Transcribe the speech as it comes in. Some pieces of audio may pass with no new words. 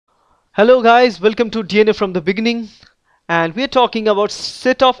Hello guys, welcome to DNA from the beginning, and we are talking about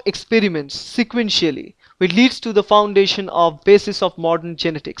set of experiments sequentially which leads to the foundation of basis of modern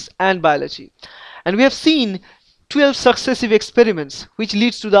genetics and biology. And we have seen 12 successive experiments which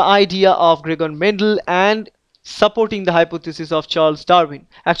leads to the idea of Gregor Mendel and supporting the hypothesis of Charles Darwin,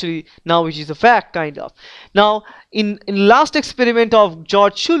 actually now which is a fact kind of. Now in last experiment of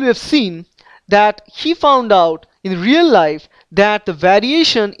George Schull, we have seen that he found out in real life that the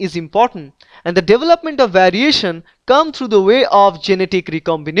variation is important, and the development of variation come through the way of genetic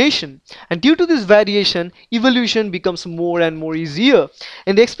recombination, and due to this variation evolution becomes more and more easier.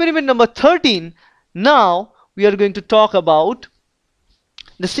 In the experiment number 13, now we are going to talk about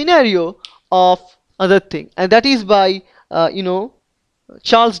the scenario of other thing, and that is by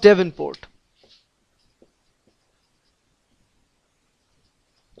Charles Davenport.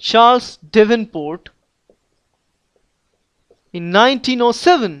 Charles Davenport in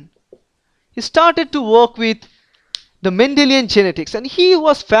 1907 he started to work with the Mendelian genetics, and he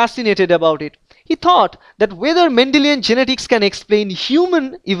was fascinated about it. He thought that whether Mendelian genetics can explain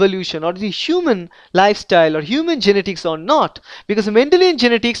human evolution or the human lifestyle or human genetics or not, because Mendelian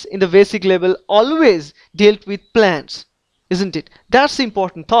genetics in the basic level always dealt with plants, isn't it? That's the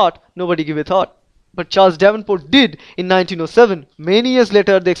important thought. Nobody gave a thought, but Charles Davenport did in 1907, many years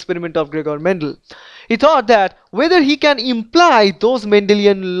later, the experiment of Gregor Mendel. He thought that whether he can imply those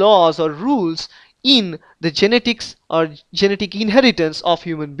Mendelian laws or rules in the genetics or genetic inheritance of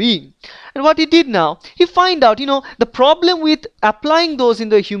human being. And what he did now, he find out, the problem with applying those in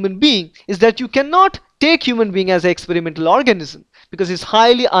the human being is that you cannot take human being as an experimental organism, because it's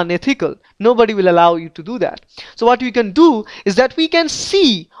highly unethical. Nobody will allow you to do that. So what we can do is that we can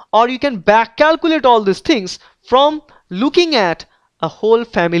see, or you can back calculate all these things from looking at a whole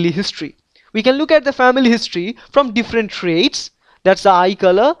family history. We can look at the family history from different traits, that's the eye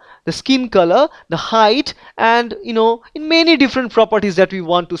color, the skin color, the height, and in many different properties that we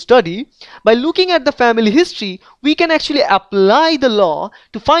want to study. By looking at the family history, we can actually apply the law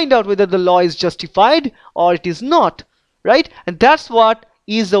to find out whether the law is justified or it is not, right? And that's what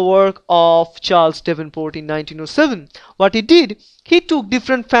is the work of Charles Davenport in 1907. What he did, he took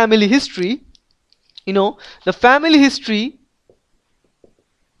different family history, the family history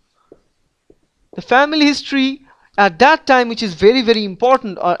at that time, which is very, very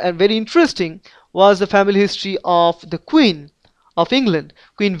important and very interesting, was the family history of the Queen of England,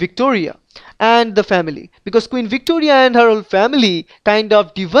 Queen Victoria, and the family, because Queen Victoria and her whole family kind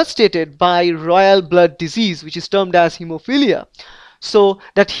of devastated by royal blood disease, which is termed as hemophilia. So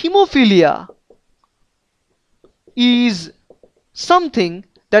that hemophilia is something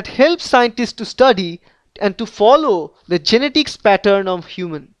that helps scientists to study and to follow the genetics pattern of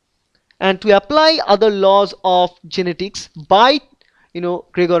human, and to apply other laws of genetics by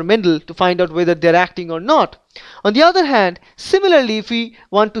Gregor Mendel to find out whether they're acting or not. On the other hand, similarly, if we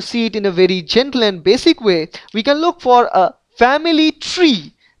want to see it in a very gentle and basic way, we can look for a family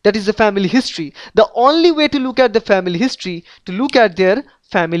tree, that is the family history. The only way to look at the family history, to look at their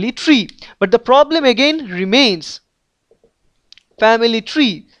family tree. But the problem again remains, family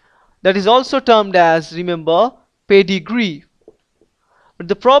tree, that is also termed as, remember, pedigree. But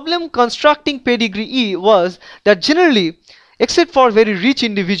the problem constructing pedigree was that generally, except for very rich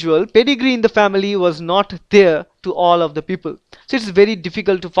individual, pedigree in the family was not there to all of the people. So it's very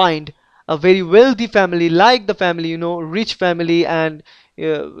difficult to find a very wealthy family like the family, rich family, and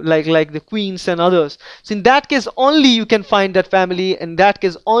like the queens and others. So in that case only you can find that family. In that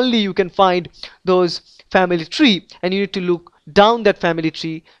case only you can find those family tree, and you need to look down that family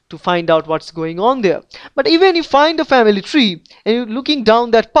tree to find out what's going on there. But even if you find a family tree and you're looking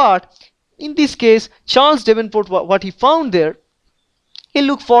down that part, in this case Charles Davenport, what he found there, he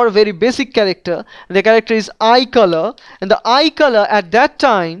looked for a very basic character, and the character is eye color. And the eye color at that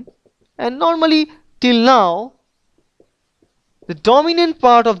time, and normally till now, the dominant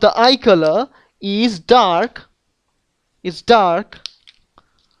part of the eye color is dark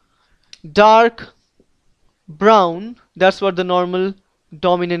brown. That's what the normal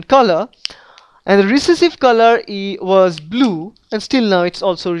dominant color. And the recessive color was blue, and still now it's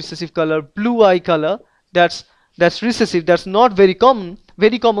also recessive color, blue eye color. That's recessive. That's not very common.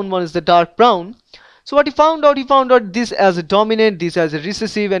 Very common one is the dark brown. So what he found out this as a dominant, this as a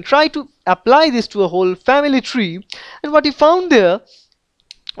recessive, and try to apply this to a whole family tree. And what he found there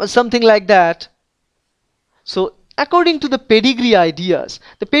was something like that. So according to the pedigree ideas,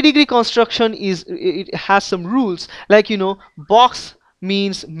 the pedigree construction it has some rules, like box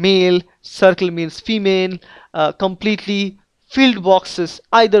means male, circle means female, completely filled boxes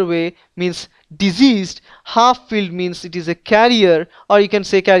either way means diseased. Half filled means it is a carrier, or you can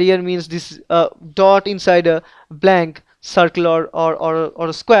say carrier means this dot inside a blank circle or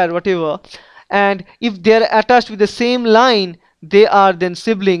a square, whatever. And if they are attached with the same line, they are then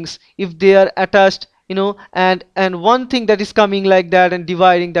siblings. If they are attached, and one thing that is coming like that and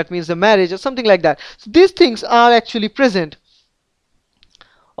dividing, that means the marriage or something like that. So these things are actually present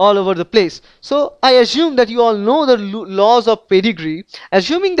all over the place. So I assume that you all know the laws of pedigree.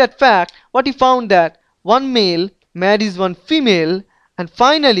 Assuming that fact, what he found that one male marries one female, and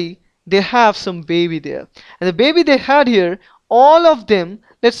finally they have some baby there. And the baby they had here, all of them,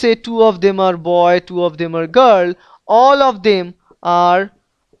 let's say two of them are boy, two of them are girl, all of them are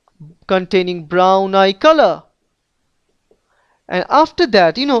containing brown eye color. And after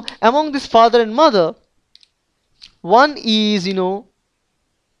that, among this father and mother, one is,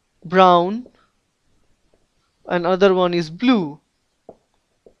 brown, another one is blue.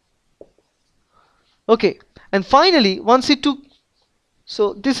 Okay, and finally once he took,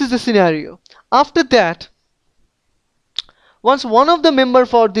 so this is the scenario. After that, once one of the member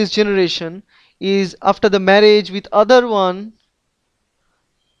for this generation is after the marriage with other one,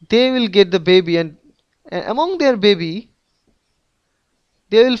 they will get the baby, and among their baby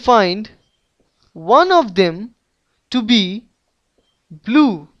they will find one of them to be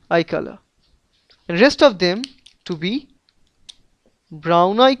blue eye color and rest of them to be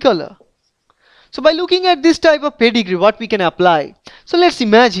brown eye color. So by looking at this type of pedigree, what we can apply? So let's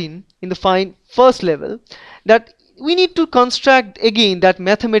imagine in the first level that we need to construct again that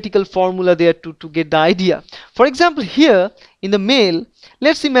mathematical formula there to get the idea. For example, here in the male,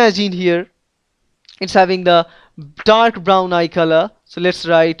 let's imagine here it's having the dark brown eye color. So let's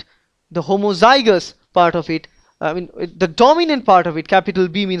write the homozygous part of it. I mean the dominant part of it, capital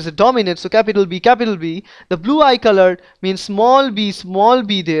B means the dominant, so capital B, the blue eye colored means small b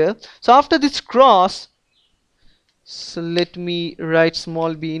there. So after this cross, so let me write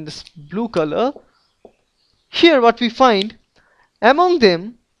small b in this blue color. Here what we find, among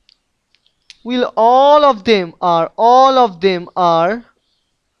them all of them are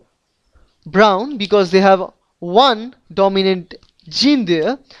brown because they have one dominant gene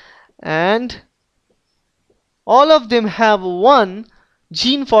there, and all of them have one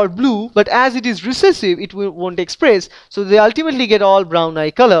gene for blue, but as it is recessive it won't express, so they ultimately get all brown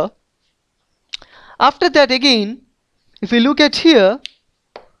eye color. After that again, if we look at here,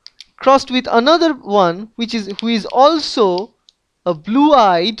 crossed with another one who is also a blue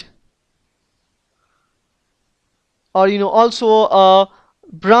eyed, or also a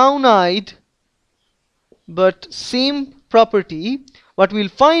brown eyed, but same property, what we'll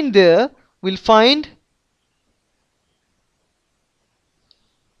find there, we'll find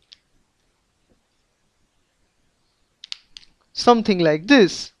something like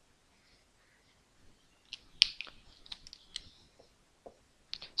this.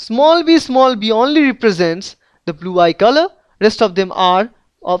 Small b only represents the blue eye color, rest of them are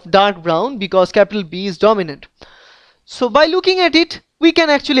of dark brown because capital B is dominant. So by looking at it, we can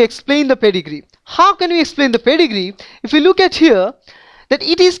actually explain the pedigree. How can we explain the pedigree? If we look at here, that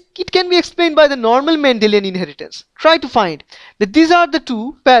it can be explained by the normal Mendelian inheritance. Try to find that these are the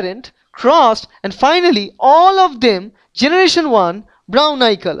two parent crossed, and finally all of them generation 1 brown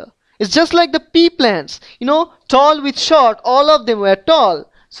eye color. It's just like the pea plants, tall with short, all of them were tall.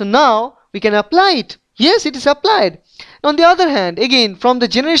 So now we can apply it. Yes, it is applied. On the other hand, again from the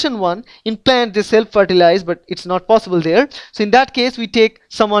generation 1, in plant they self-fertilize, but it's not possible there. So in that case we take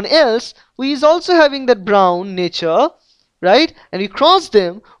someone else who is also having that brown nature, right, and we cross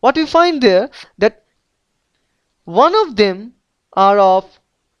them. What we find there, that one of them are of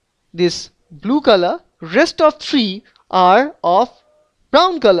this blue color, rest of 3 are of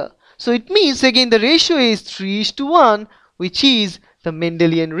brown color. So it means again the ratio is 3:1, which is the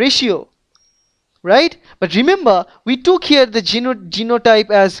Mendelian ratio, right? But remember, we took here the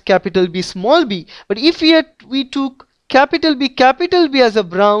genotype as capital B small b, but if we took capital B as a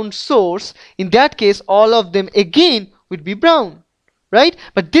brown source, in that case all of them again would be brown, right?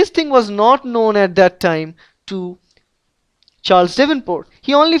 But this thing was not known at that time to Charles Davenport.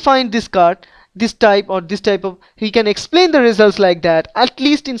 He only find this type of, he can explain the results like that, at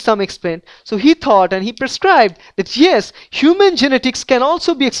least in some extent. So he thought and he prescribed that yes, human genetics can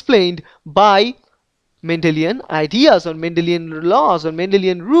also be explained by Mendelian ideas or Mendelian laws or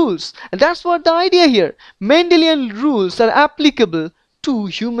Mendelian rules. And that's what the idea here. Mendelian rules are applicable to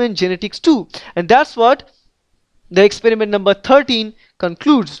human genetics too. And that's what the experiment number 13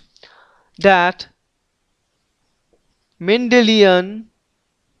 concludes, that Mendelian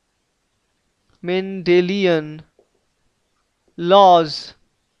laws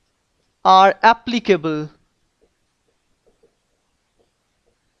are applicable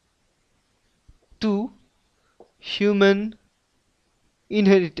to human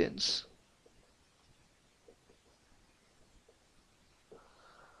inheritance.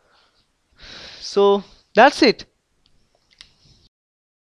 So that's it.